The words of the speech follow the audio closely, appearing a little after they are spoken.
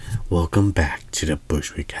Welcome back to the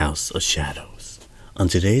Bushwick House of Shadows. On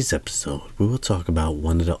today's episode, we will talk about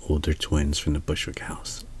one of the older twins from the Bushwick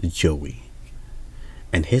house, Joey,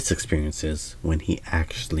 and his experiences when he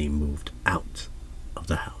actually moved out of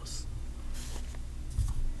the house.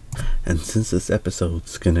 And since this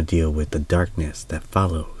episode's gonna deal with the darkness that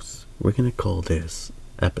follows, we're gonna call this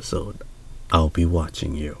episode, I'll Be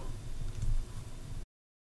Watching You.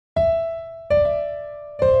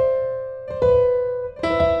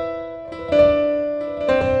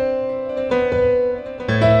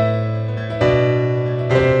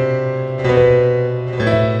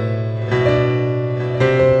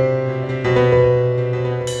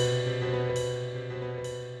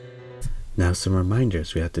 Now, some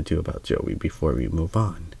reminders we have to do about Joey before we move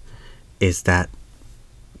on is that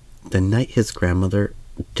the night his grandmother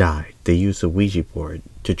died, they used a Ouija board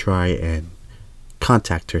to try and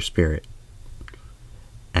contact her spirit.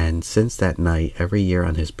 And since that night, every year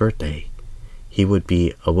on his birthday, he would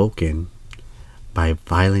be awoken by a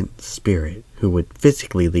violent spirit who would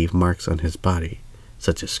physically leave marks on his body,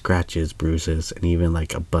 such as scratches, bruises, and even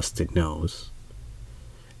like a busted nose.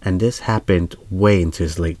 And this happened way into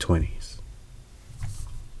his late 20s.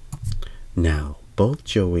 Now, both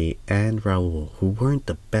Joey and Raul, who weren't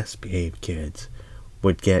the best behaved kids,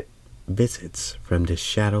 would get visits from this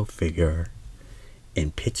shadow figure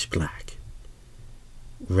in pitch black,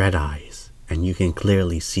 red eyes, and you can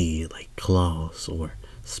clearly see like claws or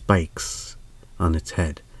spikes on its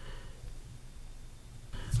head.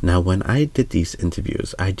 Now, when I did these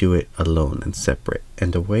interviews, I do it alone and separate,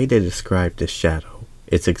 and the way they describe this shadow,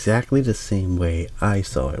 it's exactly the same way I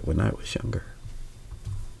saw it when I was younger.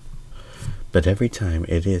 But every time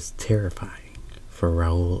it is terrifying for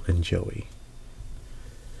Raul and Joey.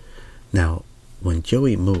 Now, when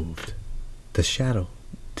Joey moved, the shadow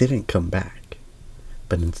didn't come back,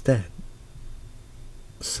 but instead,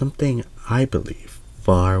 something I believe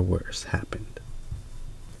far worse happened.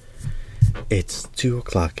 It's 2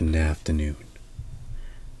 o'clock in the afternoon,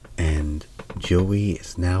 and Joey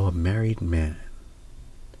is now a married man,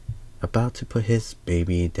 about to put his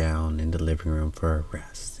baby down in the living room for a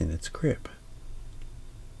rest in its crib.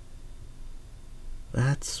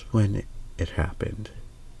 That's when it happened.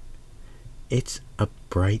 It's a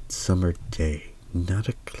bright summer day, not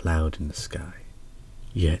a cloud in the sky.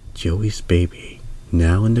 Yet Joey's baby,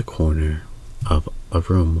 now in the corner of a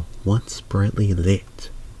room once brightly lit,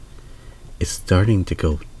 is starting to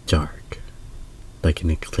go dark, like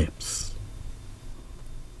an eclipse.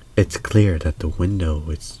 It's clear that the window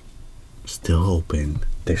is still open,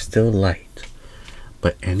 there's still light,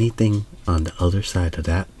 but anything on the other side of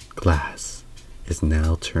that glass is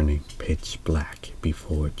now turning pitch black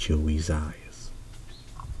before Joey's eyes.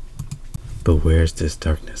 But where's this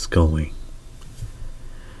darkness going?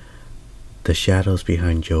 The shadows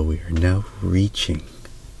behind Joey are now reaching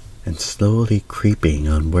and slowly creeping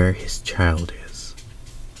on where his child is.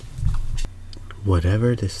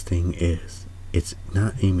 Whatever this thing is, it's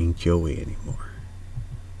not aiming Joey anymore.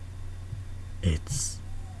 It's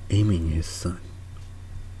aiming his son.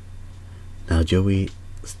 Now Joey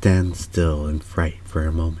stands still in fright for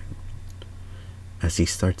a moment as he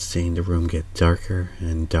starts seeing the room get darker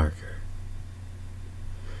and darker.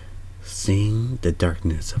 Seeing the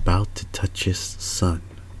darkness about to touch his son,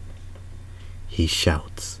 he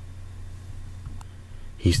shouts.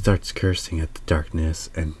 He starts cursing at the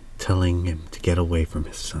darkness and telling him to get away from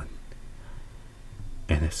his son.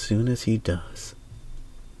 And as soon as he does,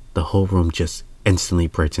 the whole room just instantly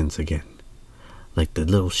brightens again, like the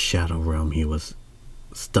little shadow realm he was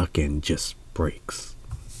stuck in just breaks.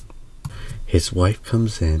 His wife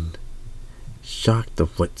comes in, shocked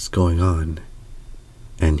of what's going on,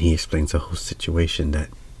 and he explains the whole situation, that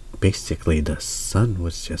basically the sun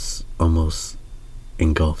was just almost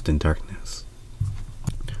engulfed in darkness.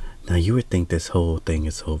 Now you would think this whole thing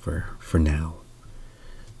is over for now,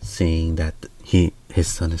 seeing that his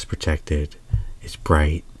son is protected, it's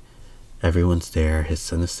bright, everyone's there, his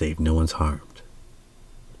son is safe, no one's harmed.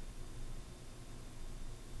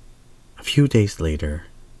 A few days later,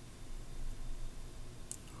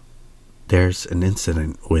 there's an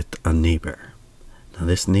incident with a neighbor. Now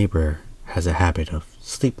this neighbor has a habit of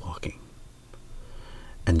sleepwalking.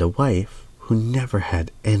 And the wife, who never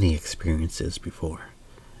had any experiences before,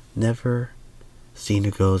 never seen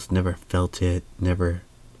a ghost, never felt it, never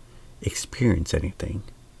experienced anything,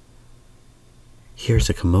 hears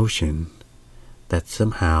a commotion that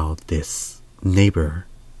somehow this neighbor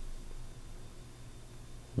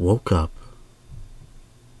woke up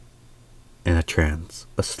in a trance,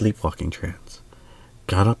 a sleepwalking trance,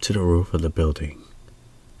 got up to the roof of the building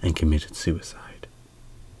and committed suicide.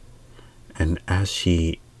 And as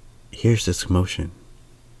she hears this commotion.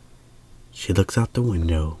 She looks out the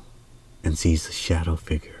window and sees a shadow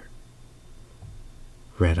figure.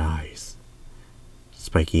 Red eyes,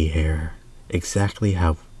 spiky hair, exactly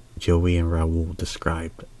how Joey and Raul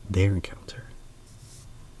described their encounter.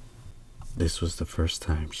 This was the first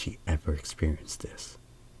time she ever experienced this.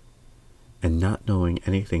 And not knowing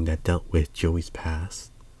anything that dealt with Joey's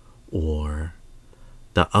past or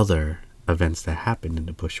the other events that happened in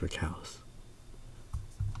the Bushwick house,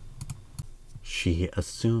 she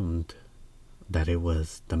assumed that it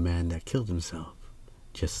was the man that killed himself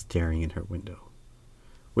just staring in her window,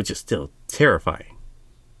 which is still terrifying.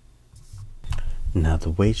 Now, the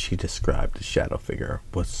way she described the shadow figure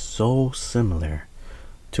was so similar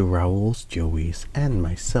to Raul's, Joey's, and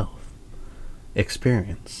myself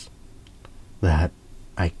experience that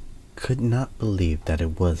I could not believe that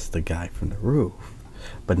it was the guy from the roof,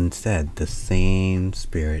 but instead the same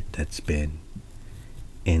spirit that's been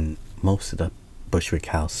in most of the Bushwick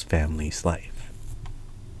House family's life.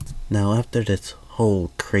 Now, after this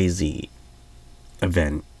whole crazy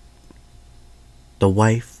event, the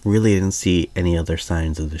wife really didn't see any other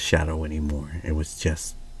signs of the shadow anymore. It was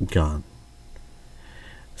just gone.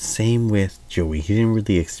 Same with Joey. He didn't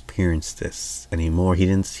really experience this anymore. He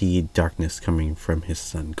didn't see darkness coming from his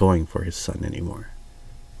son, going for his son anymore.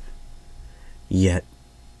 Yet,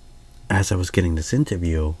 as I was getting this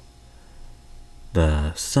interview,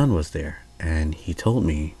 the son was there, and he told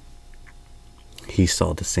me he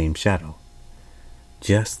saw the same shadow.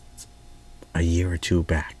 Just a year or two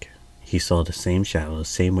back, he saw the same shadow, the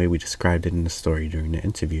same way we described it in the story during the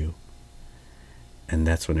interview. And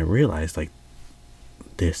that's when I realized, like,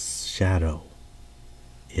 this shadow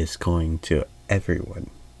is going to everyone.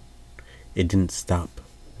 It didn't stop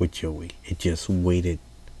with Joey. It just waited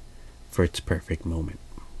for its perfect moment.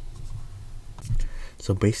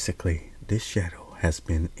 So basically, this shadow has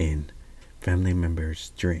been in family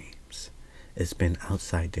members' dreams. It's been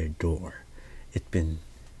outside their door. It's been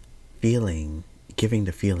giving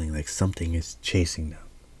the feeling like something is chasing them.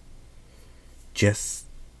 Just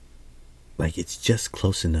like it's just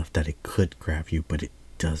close enough that it could grab you, but it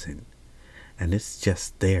doesn't. And it's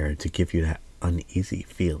just there to give you that uneasy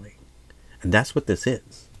feeling. And that's what this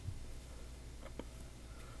is.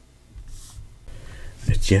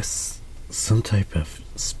 It's just some type of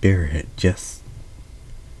spirit just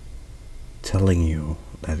telling you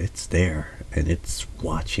that it's there and it's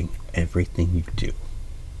watching everything you do.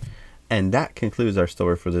 And that concludes our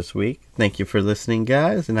story for this week. Thank you for listening,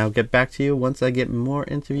 guys, and I'll get back to you once I get more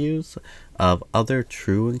interviews of other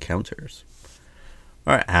true encounters.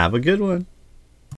 Alright, have a good one.